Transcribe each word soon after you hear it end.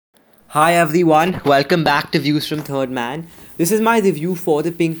Hi everyone, welcome back to Views from Third Man. This is my review for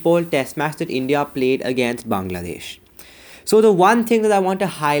the pink ball test match that India played against Bangladesh. So, the one thing that I want to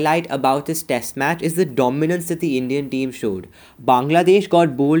highlight about this test match is the dominance that the Indian team showed. Bangladesh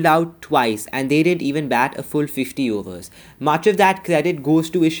got bowled out twice and they didn't even bat a full 50 overs. Much of that credit goes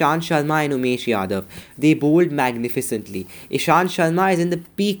to Ishant Sharma and Umesh Yadav. They bowled magnificently. Ishant Sharma is in the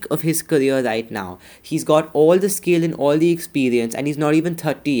peak of his career right now. He's got all the skill and all the experience and he's not even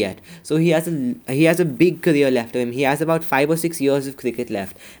 30 yet. So he has a big career left of him. He has about 5 or 6 years of cricket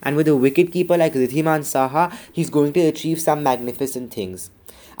left. And with a wicketkeeper like Ridhiman Saha, he's going to achieve some magnificent things.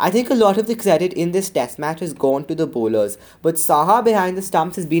 I think a lot of the credit in this test match has gone to the bowlers, but Saha behind the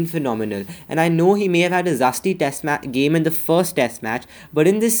stumps has been phenomenal. And I know he may have had a rusty game in the first test match, but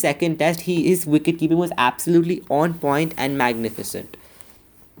in this second test, his wicket-keeping was absolutely on point and magnificent.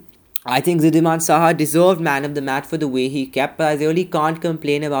 I think Ridhiman Saha deserved man of the match for the way he kept, but I really can't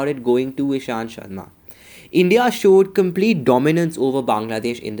complain about it going to Ishant Sharma. India showed complete dominance over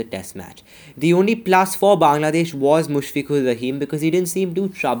Bangladesh in the test match. The only plus for Bangladesh was Mushfiqur Rahim because he didn't seem too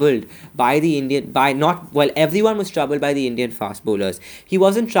troubled by the Indian by not well everyone was troubled by the Indian fast bowlers. He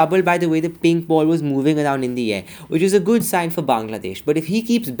wasn't troubled by the way the pink ball was moving around in the air, which is a good sign for Bangladesh. But if he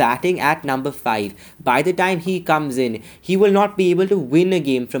keeps batting at number 5, by the time he comes in, he will not be able to win a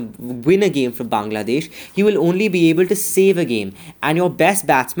game from Bangladesh. He will only be able to save a game. And your best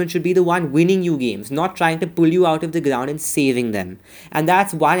batsman should be the one winning you games, not trying to pull you out of the ground and saving them. And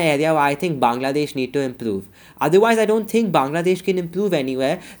that's one area where I think Bangladesh need to improve. Otherwise, I don't think Bangladesh can improve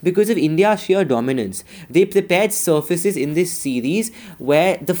anywhere because of India's sheer dominance. They prepared surfaces in this series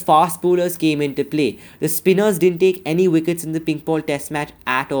where the fast bowlers came into play. The spinners didn't take any wickets in the pink ball test match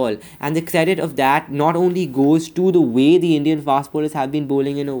at all. And the credit of that not only goes to the way the Indian fast bowlers have been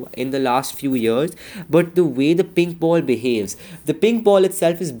bowling in the last few years, but the way the pink ball behaves. The pink ball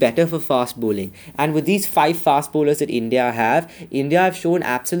itself is better for fast bowling. And with these 5 fast bowlers that India have shown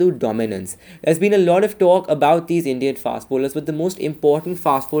absolute dominance. There's been a lot of talk about these Indian fast bowlers, but the most important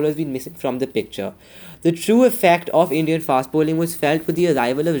fast bowler has been missing from the picture. The true effect of Indian fast bowling was felt with the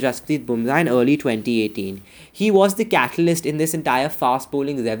arrival of Jasprit Bumrah in early 2018. He was the catalyst in this entire fast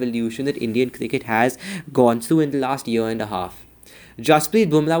bowling revolution that Indian cricket has gone through in the last year and a half. Jasprit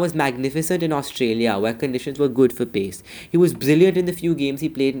Bumrah was magnificent in Australia, where conditions were good for pace. He was brilliant in the few games he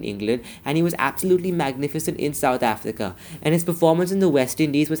played in England, and he was absolutely magnificent in South Africa. And his performance in the West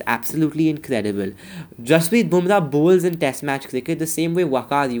Indies was absolutely incredible. Jasprit Bumrah bowls in Test match cricket the same way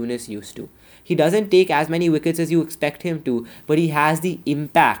Waqar Younis used to. He doesn't take as many wickets as you expect him to, but he has the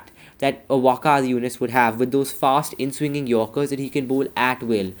impact that a Waqar Younis would have with those fast in-swinging Yorkers that he can bowl at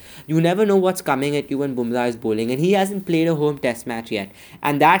will. You never know what's coming at you when Bumrah is bowling, and he hasn't played a home test match yet.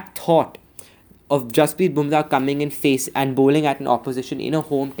 And that thought of Jasprit Bumrah coming in face and bowling at an opposition in a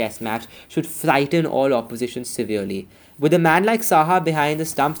home test match should frighten all opposition severely. With a man like Saha behind the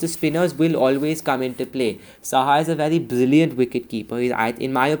stumps, the spinners will always come into play. Saha is a very brilliant wicketkeeper.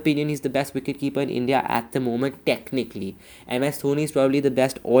 In my opinion, he's the best wicketkeeper in India at the moment, technically. MS Dhoni is probably the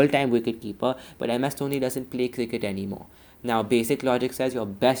best all-time wicketkeeper, but MS Dhoni doesn't play cricket anymore. Now, basic logic says your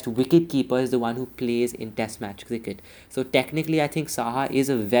best wicketkeeper is the one who plays in test match cricket. So technically, I think Saha is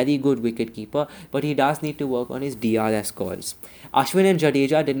a very good wicketkeeper, but he does need to work on his DRS scores. Ashwin and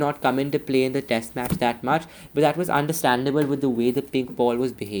Jadeja did not come into play in the test match that much, but that was understandable with the way the pink ball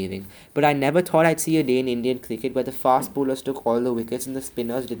was behaving. But I never thought I'd see a day in Indian cricket where the fast bowlers took all the wickets and the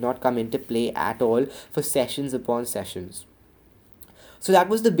spinners did not come into play at all for sessions upon sessions. So that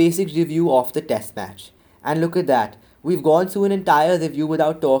was the basic review of the test match. And look at that. We've gone through an entire review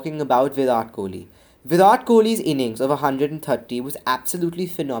without talking about Virat Kohli. Virat Kohli's innings of 130 was absolutely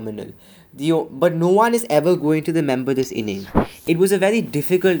phenomenal. But no one is ever going to remember this inning. It was a very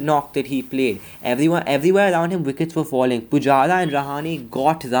difficult knock that he played. Everywhere around him, wickets were falling. Pujara and Rahane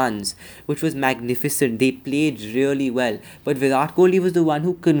got runs, which was magnificent. They played really well. But Virat Kohli was the one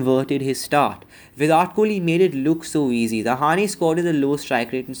who converted his start. Virat Kohli made it look so easy. Rahane scored at a low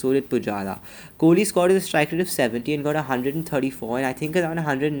strike rate and so did Pujara. Kohli scored at a strike rate of 70 and got 134 and I think around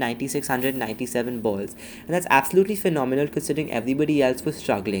 196, 197 balls. And that's absolutely phenomenal considering everybody else was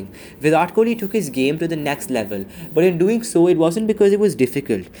struggling. Virat Kohli took his game to the next level. But in doing so, it wasn't because it was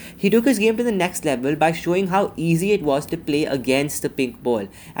difficult. He took his game to the next level by showing how easy it was to play against the pink ball.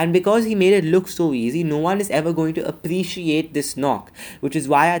 And because he made it look so easy, no one is ever going to appreciate this knock. Which is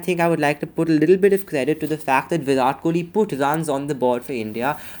why I think I would like to put a little bit of credit to the fact that Virat Kohli put runs on the board for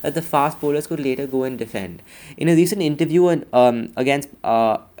India that the fast bowlers could later go and defend. In a recent interview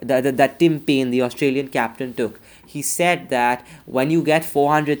that Tim Payne, the Australian captain, took. He said that when you get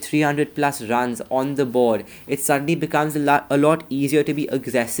 400, 300 plus runs on the board, it suddenly becomes a lot easier to be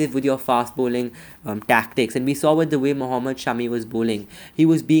aggressive with your fast bowling tactics. And we saw with the way Mohammad Shami was bowling, he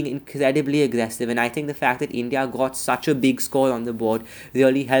was being incredibly aggressive. And I think the fact that India got such a big score on the board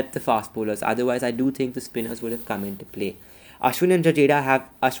really helped the fast bowlers. Otherwise, I do think the spinners would have come into play. Ashwin and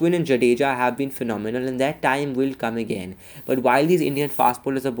Jadeja have been phenomenal, and their time will come again. But while these Indian fast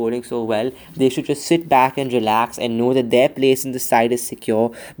bowlers are bowling so well, they should just sit back and relax and know that their place in the side is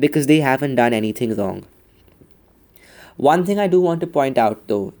secure because they haven't done anything wrong. One thing I do want to point out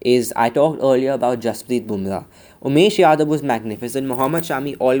though is I talked earlier about Jasprit Bumrah. Umesh Yadav was magnificent. Mohammad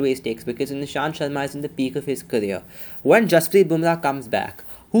Shami always takes wickets, and Nishant Sharma is in the peak of his career. When Jasprit Bumrah comes back,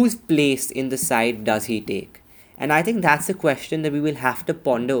 whose place in the side does he take? And I think that's a question that we will have to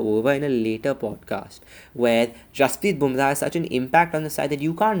ponder over in a later podcast, where Jasprit Bumrah has such an impact on the side that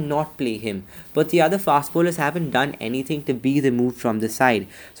you can't not play him. But the other fast bowlers haven't done anything to be removed from the side.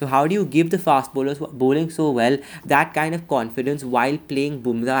 So how do you give the fast bowlers who are bowling so well that kind of confidence while playing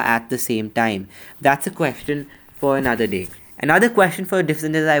Bumrah at the same time? That's a question for another day. Another question for a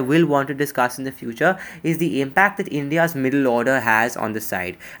different that I will want to discuss in the future is the impact that India's middle order has on the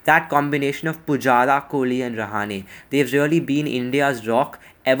side. That combination of Pujara, Kohli and Rahane, they've really been India's rock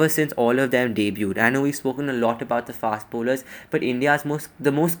ever since all of them debuted. I know we've spoken a lot about the fast bowlers, but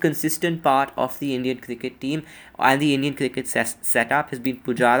the most consistent part of the Indian cricket team and the Indian cricket setup has been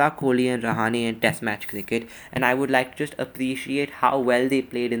Pujara, Kohli and Rahane in Test match cricket, and I would like to just appreciate how well they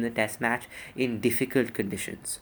played in the Test match in difficult conditions.